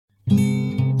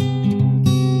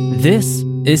This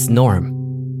is Norm.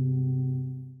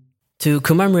 To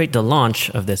commemorate the launch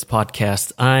of this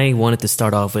podcast, I wanted to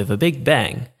start off with a big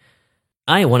bang.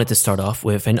 I wanted to start off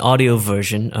with an audio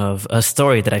version of a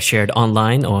story that I shared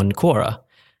online on Quora,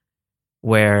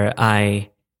 where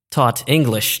I taught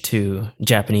English to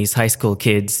Japanese high school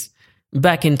kids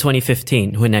back in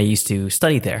 2015 when I used to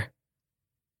study there.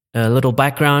 A little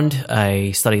background,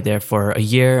 I studied there for a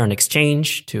year on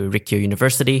exchange to Rikkyō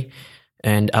University,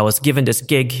 and I was given this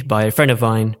gig by a friend of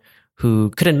mine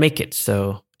who couldn't make it,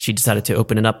 so she decided to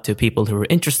open it up to people who were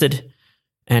interested.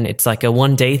 And it's like a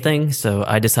one-day thing, so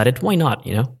I decided, why not,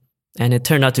 you know? And it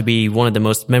turned out to be one of the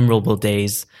most memorable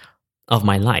days of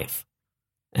my life.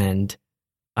 And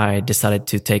I decided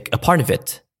to take a part of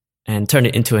it and turn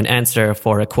it into an answer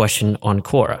for a question on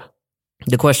Quora.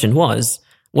 The question was,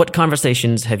 what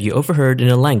conversations have you overheard in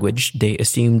a language they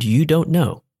assumed you don't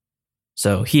know?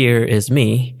 So here is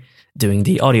me doing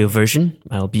the audio version.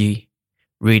 I'll be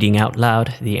reading out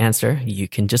loud the answer. You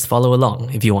can just follow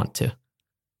along if you want to.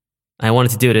 I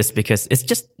wanted to do this because it's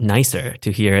just nicer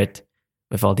to hear it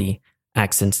with all the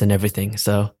accents and everything.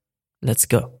 So let's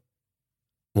go.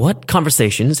 What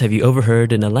conversations have you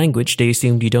overheard in a language they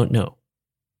assumed you don't know?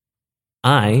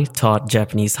 I taught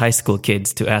Japanese high school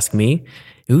kids to ask me,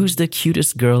 who's the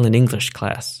cutest girl in English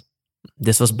class?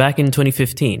 This was back in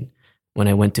 2015 when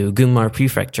I went to Gunma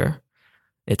Prefecture.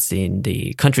 It's in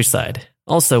the countryside,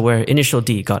 also where Initial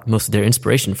D got most of their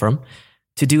inspiration from,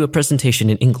 to do a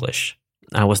presentation in English.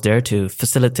 I was there to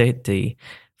facilitate the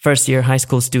first-year high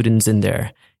school students in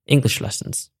their English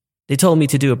lessons. They told me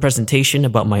to do a presentation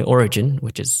about my origin,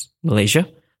 which is Malaysia,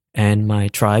 and my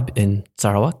tribe in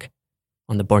Sarawak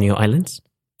on the Borneo Islands.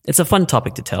 It's a fun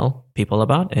topic to tell people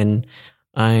about, and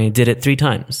I did it 3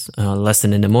 times, a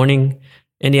lesson in the morning,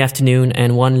 in the afternoon,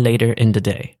 and one later in the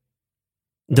day.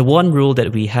 The one rule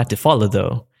that we had to follow,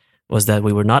 though, was that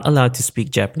we were not allowed to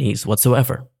speak Japanese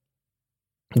whatsoever.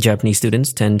 Japanese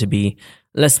students tend to be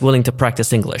less willing to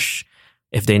practice English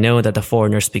if they know that the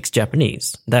foreigner speaks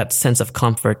Japanese. That sense of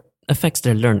comfort affects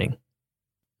their learning.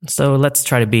 So let's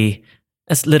try to be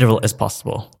as literal as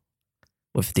possible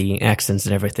with the accents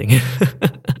and everything.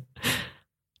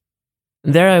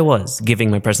 There I was, giving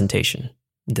my presentation.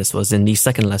 This was in the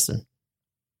second lesson.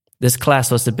 This class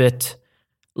was a bit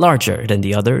larger than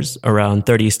the others, around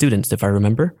 30 students if I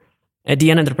remember. At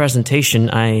the end of the presentation,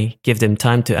 I give them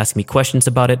time to ask me questions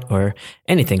about it or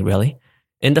anything really.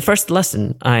 In the first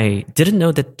lesson, I didn't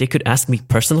know that they could ask me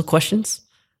personal questions.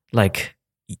 Like,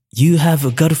 you have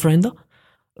a girlfriend?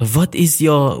 What is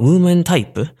your woman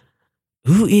type?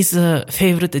 Who is a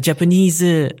favorite Japanese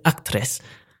actress?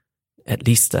 At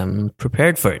least I'm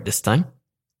prepared for it this time.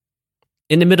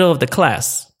 In the middle of the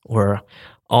class were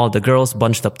all the girls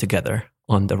bunched up together.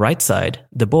 On the right side,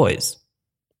 the boys.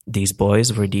 These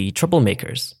boys were the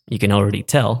troublemakers. You can already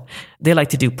tell. They like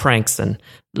to do pranks and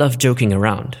love joking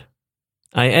around.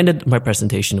 I ended my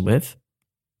presentation with,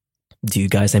 do you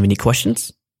guys have any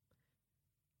questions?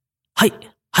 Hi,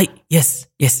 yes,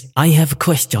 I have a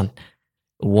question.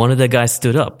 One of the guys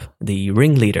stood up, the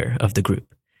ringleader of the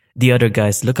group. The other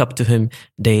guys look up to him.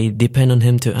 They depend on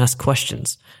him to ask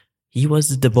questions. He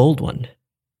was the bold one.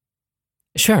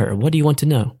 Sure, what do you want to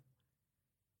know?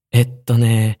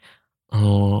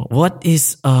 What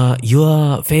is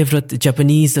your favorite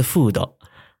Japanese food?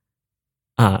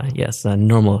 Yes, a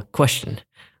normal question.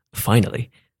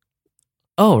 Finally.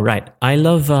 Oh, right. I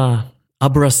love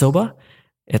abura soba.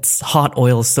 It's hot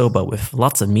oil soba with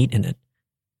lots of meat in it.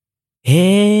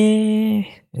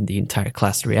 Hey, and the entire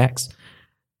class reacts.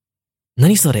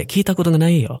 何それ?聞いたことがな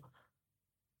いよ.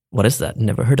 What is that?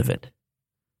 Never heard of it.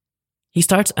 He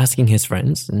starts asking his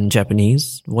friends in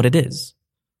Japanese what it is.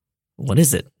 What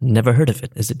is it? Never heard of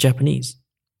it. Is it Japanese?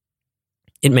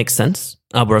 It makes sense.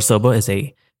 Abura soba is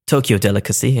a Tokyo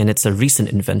delicacy, and it's a recent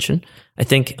invention. I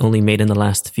think only made in the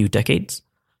last few decades.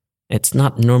 It's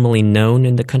not normally known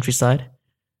in the countryside.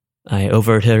 I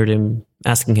overheard him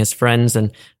asking his friends,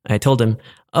 and I told him,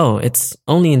 oh, it's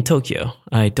only in Tokyo.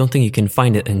 I don't think you can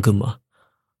find it in Gunma.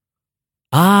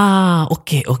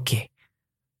 Okay.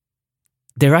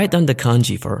 They write down the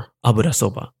kanji for abura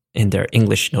soba in their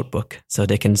English notebook so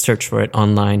they can search for it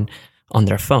online on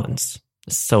their phones.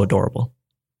 It's so adorable.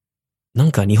 な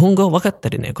んか日本語わかって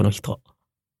るね、この人.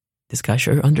 This guy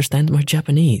sure understands my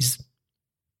Japanese.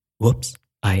 Whoops.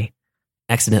 I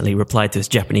accidentally replied to his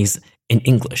Japanese in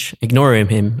English. Ignoring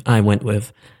him, I went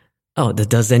with, oh,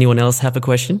 does anyone else have a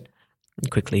question?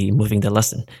 Quickly moving the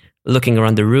lesson. Looking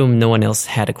around the room, no one else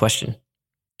had a question.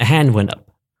 A hand went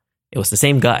up. It was the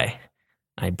same guy.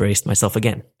 I braced myself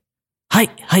again. Hi,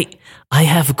 I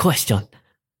have a question,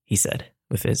 he said,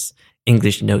 with his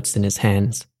English notes in his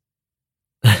hands.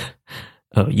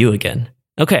 Oh, you again.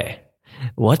 Okay.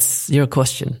 What's your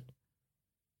question?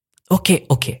 Okay.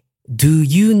 Do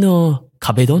you know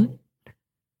kabedon?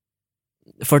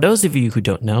 For those of you who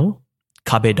don't know,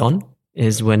 kabedon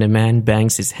is when a man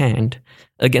bangs his hand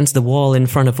against the wall in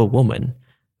front of a woman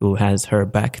who has her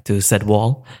back to said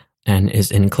wall and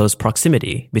is in close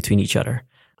proximity between each other.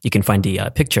 You can find the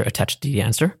picture attached to the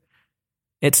answer.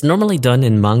 It's normally done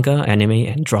in manga, anime,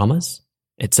 and dramas.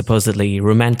 It's supposedly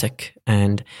romantic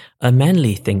and a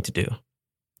manly thing to do.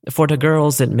 For the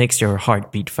girls, it makes your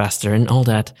heart beat faster and all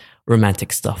that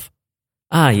romantic stuff.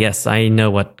 Ah, yes, I know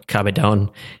what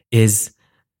kabedon is.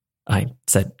 I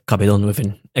said kabedon with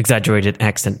an exaggerated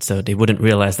accent so they wouldn't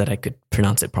realize that I could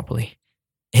pronounce it properly.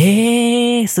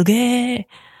 Suge.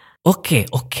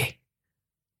 Okay.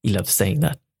 He loves saying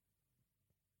that.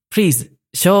 Please,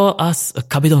 show us a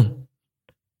kabedon.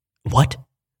 What?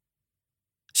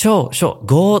 Sure.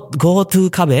 Go to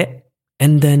kabe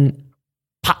and then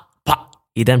pa.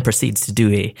 He then proceeds to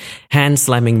do a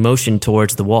hand-slamming motion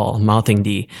towards the wall, mouthing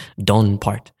the don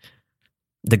part.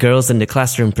 The girls in the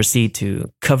classroom proceed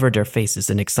to cover their faces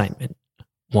in excitement.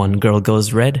 One girl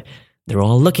goes red. They're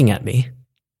all looking at me.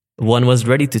 One was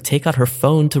ready to take out her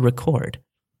phone to record.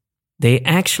 They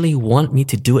actually want me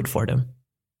to do it for them.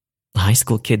 High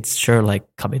school kids sure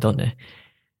like kabedon.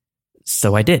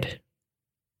 So I did.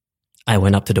 I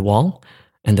went up to the wall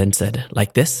and then said,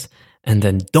 like this, and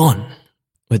then don.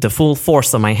 With the full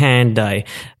force of my hand, I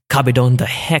kabedon the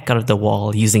heck out of the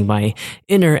wall using my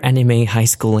inner anime high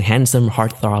school handsome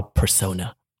heartthrob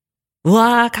persona.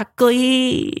 Wow,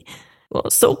 kakkoi! Oh,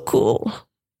 so cool.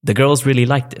 The girls really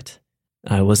liked it.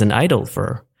 I was an idol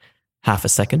for half a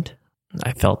second.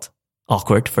 I felt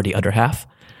awkward for the other half.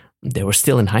 They were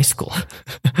still in high school.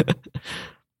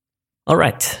 All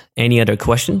right, any other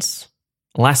questions?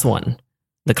 Last one.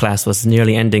 The class was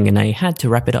nearly ending and I had to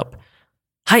wrap it up.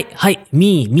 Hi,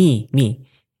 me.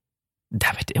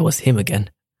 Damn it was him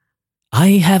again.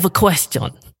 I have a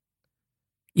question.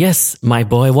 Yes, my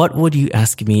boy, what would you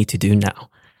ask me to do now?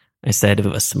 I said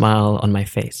with a smile on my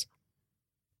face.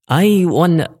 I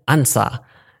want answer.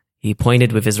 He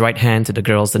pointed with his right hand to the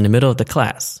girls in the middle of the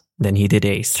class. Then he did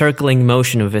a circling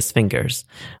motion with his fingers.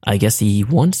 I guess he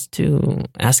wants to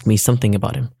ask me something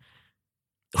about him.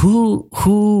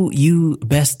 Who you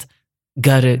best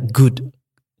got a good?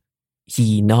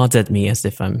 He nods at me as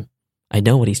if I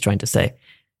know what he's trying to say.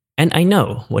 And I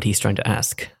know what he's trying to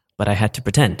ask, but I had to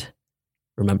pretend.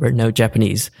 Remember, no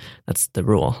Japanese. That's the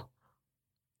rule.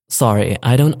 Sorry,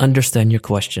 I don't understand your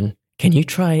question. Can you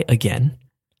try again?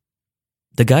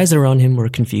 The guys around him were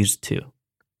confused too.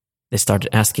 They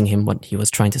started asking him what he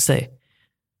was trying to say.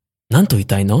 Nanto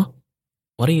itai no?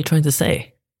 What are you trying to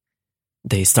say?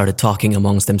 They started talking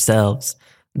amongst themselves.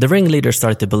 The ringleader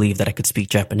started to believe that I could speak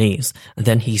Japanese. And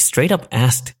then he straight up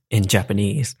asked in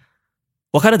Japanese,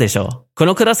 わかるでしょ? こ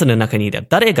のクラスの中にいる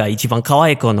誰が一番可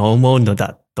愛い子の思うの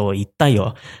だと言った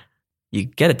よ. You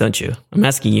get it, don't you? I'm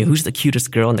asking you, who's the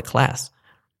cutest girl in the class?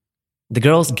 The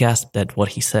girls gasped at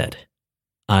what he said.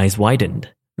 Eyes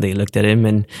widened. They looked at him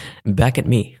and back at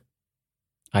me.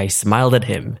 I smiled at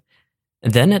him,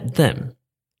 and then at them.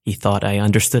 He thought I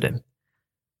understood him.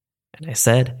 And I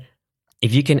said,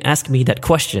 if you can ask me that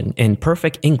question in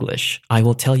perfect English, I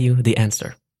will tell you the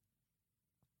answer.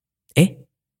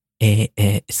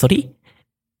 Sorry?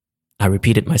 I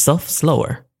repeated myself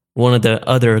slower. One of the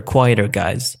other quieter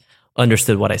guys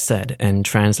understood what I said and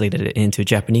translated it into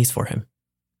Japanese for him.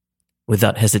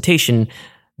 Without hesitation,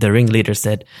 the ringleader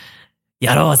said,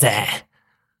 やろうぜ!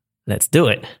 Let's do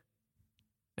it.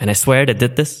 And I swear they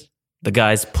did this. The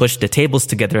guys pushed the tables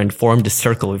together and formed a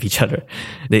circle with each other.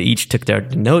 They each took their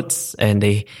notes and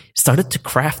they started to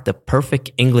craft the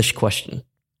perfect English question.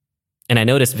 And I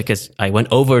noticed because I went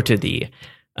over to the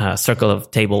circle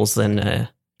of tables and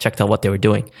checked out what they were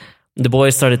doing. The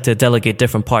boys started to delegate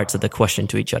different parts of the question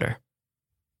to each other.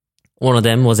 One of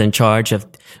them was in charge of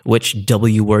which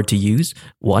W word to use,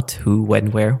 what, who,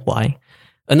 when, where, why.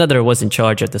 Another was in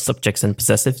charge of the subjects and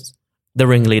possessives. The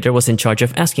ringleader was in charge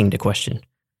of asking the question.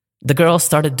 The girls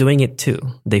started doing it too.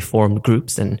 They formed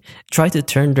groups and tried to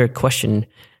turn their question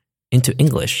into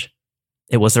English.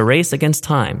 It was a race against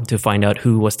time to find out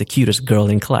who was the cutest girl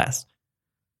in class.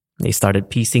 They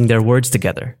started piecing their words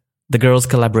together. The girls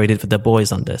collaborated with the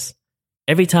boys on this.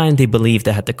 Every time they believed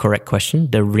they had the correct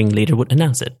question, the ringleader would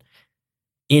announce it.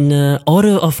 In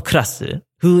order of class,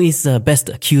 who is best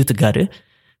cute girl?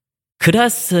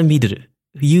 Class middle.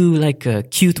 You like a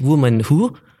cute woman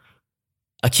who?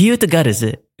 A cute girl is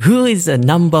who is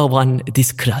number one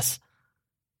this class?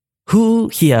 Who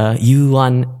here you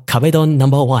want kabedon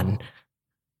number one?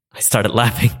 I started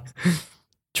laughing.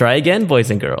 Try again, boys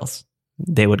and girls.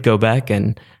 they would go back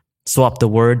and swap the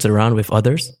words around with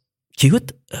others.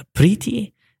 Cute,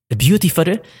 pretty,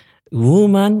 beautiful,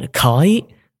 woman, kawaii,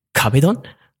 kabedon.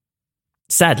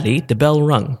 Sadly, the bell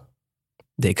rung.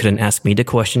 They couldn't ask me the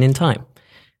question in time.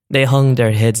 They hung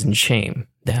their heads in shame.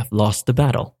 They have lost the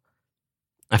battle.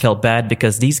 I felt bad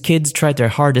because these kids tried their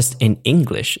hardest in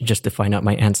English just to find out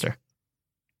my answer.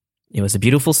 It was a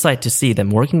beautiful sight to see them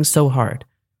working so hard.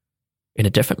 In a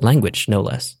different language, no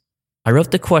less. I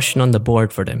wrote the question on the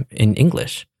board for them in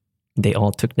English. They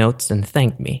all took notes and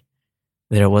thanked me.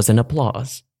 There was an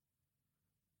applause.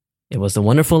 It was a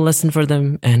wonderful lesson for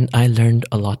them, and I learned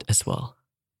a lot as well.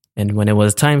 And when it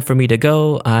was time for me to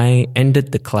go, I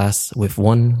ended the class with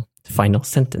one final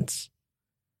sentence.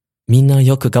 みんな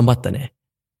よく頑張ったね。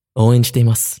応援してい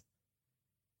ます。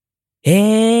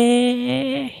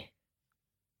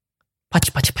パ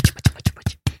チパチパチパチパチパ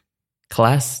チ。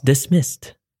Class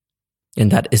dismissed.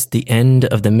 And that is the end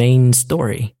of the main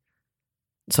story.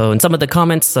 So in some of the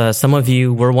comments, some of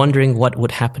you were wondering what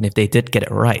would happen if they did get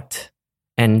it right.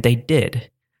 And they did.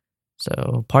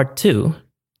 So part 2,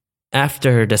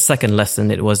 after the second lesson,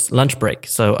 it was lunch break.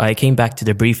 So I came back to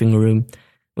the briefing room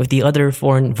with the other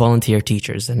foreign volunteer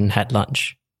teachers and had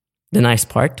lunch. The nice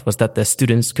part was that the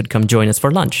students could come join us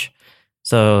for lunch.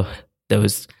 So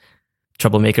those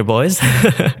troublemaker boys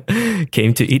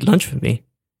came to eat lunch with me.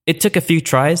 It took a few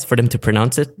tries for them to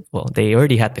pronounce it. Well, they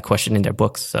already had the question in their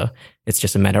books, so it's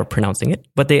just a matter of pronouncing it.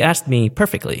 But they asked me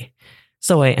perfectly,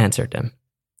 so I answered them.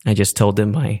 I just told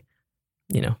them my,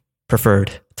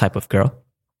 preferred type of girl.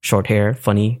 Short hair,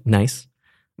 funny, nice,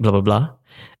 blah, blah, blah.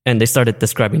 And they started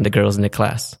describing the girls in the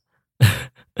class.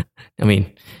 I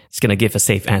mean, it's going to give a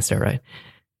safe answer, right?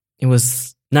 It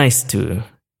was nice to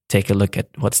take a look at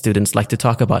what students like to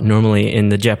talk about normally in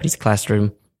the Japanese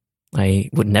classroom. I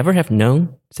would never have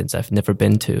known, since I've never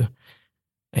been to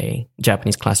a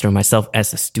Japanese classroom myself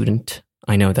as a student.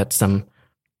 I know that some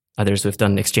others who have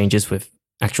done exchanges with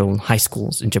actual high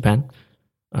schools in Japan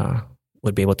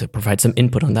would be able to provide some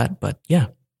input on that. But yeah,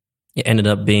 it ended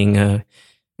up being a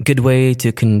good way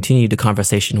to continue the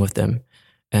conversation with them.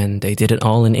 And they did it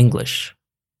all in English.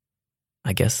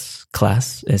 I guess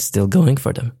class is still going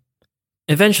for them.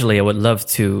 Eventually, I would love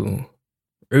to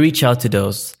reach out to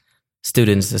those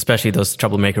students, especially those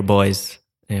troublemaker boys,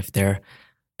 if they're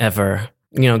ever,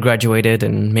 graduated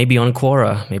and maybe on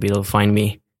Quora, maybe they'll find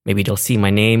me. Maybe they'll see my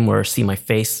name or see my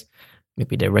face.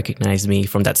 Maybe they recognize me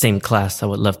from that same class. I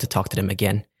would love to talk to them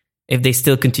again. If they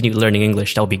still continue learning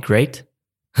English, that would be great.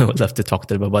 I would love to talk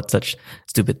to them about such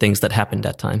stupid things that happened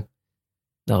that time.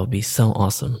 That would be so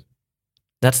awesome.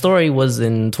 That story was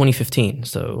in 2015.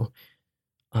 So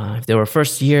if they were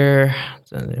first year,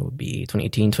 then it would be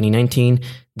 2018, 2019.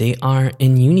 They are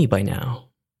in uni by now.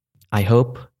 I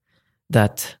hope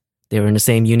that they were in the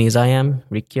same uni as I am,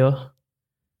 Rikyo.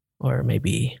 Or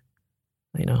maybe,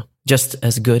 just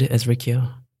as good as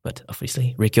Rikyo. But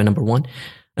obviously, Rikyo number 1.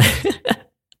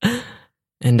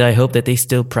 And I hope that they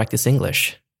still practice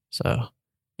English. So,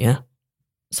 yeah.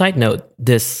 Side note,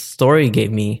 this story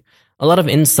gave me a lot of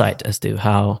insight as to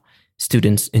how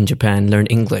students in Japan learn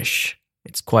English.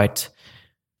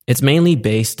 It's mainly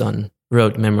based on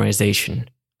rote memorization,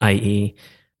 i.e.,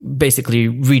 basically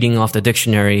reading off the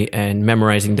dictionary and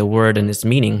memorizing the word and its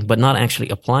meaning, but not actually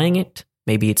applying it.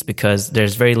 Maybe it's because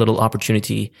there's very little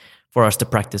opportunity for us to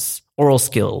practice oral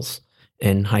skills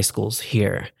in high schools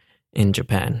here in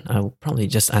Japan. I'll probably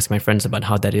just ask my friends about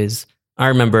how that is. I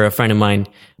remember a friend of mine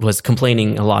was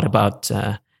complaining a lot about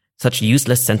such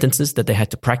useless sentences that they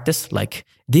had to practice, like,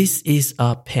 this is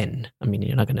a pen. I mean,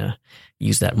 you're not going to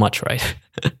use that much, right?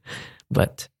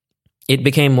 But it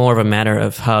became more of a matter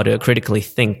of how to critically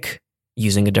think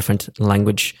using a different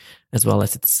language as well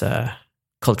as its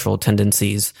cultural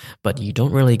tendencies. But you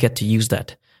don't really get to use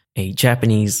that a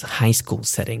Japanese high school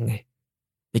setting,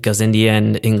 because in the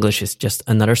end, English is just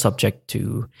another subject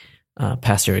to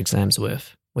pass your exams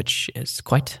with, which is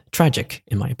quite tragic,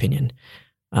 in my opinion.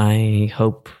 I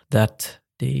hope that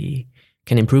they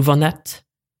can improve on that,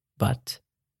 but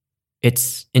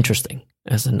it's interesting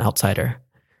as an outsider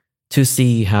to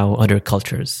see how other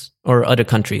cultures or other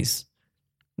countries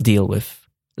deal with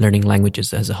learning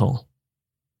languages as a whole.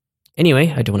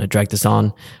 Anyway, I don't want to drag this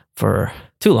on for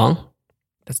too long.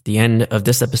 That's the end of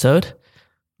this episode.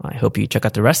 I hope you check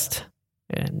out the rest.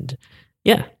 And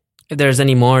yeah, if there's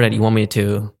any more that you want me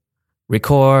to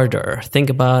record or think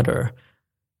about, or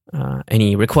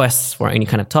any requests for any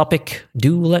kind of topic,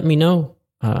 do let me know.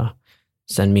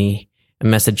 Send me a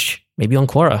message, maybe on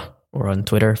Quora or on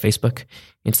Twitter, Facebook,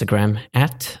 Instagram,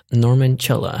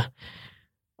 @NormanChella.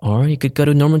 Or you could go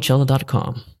to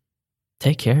normanchella.com.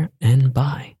 Take care and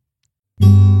bye.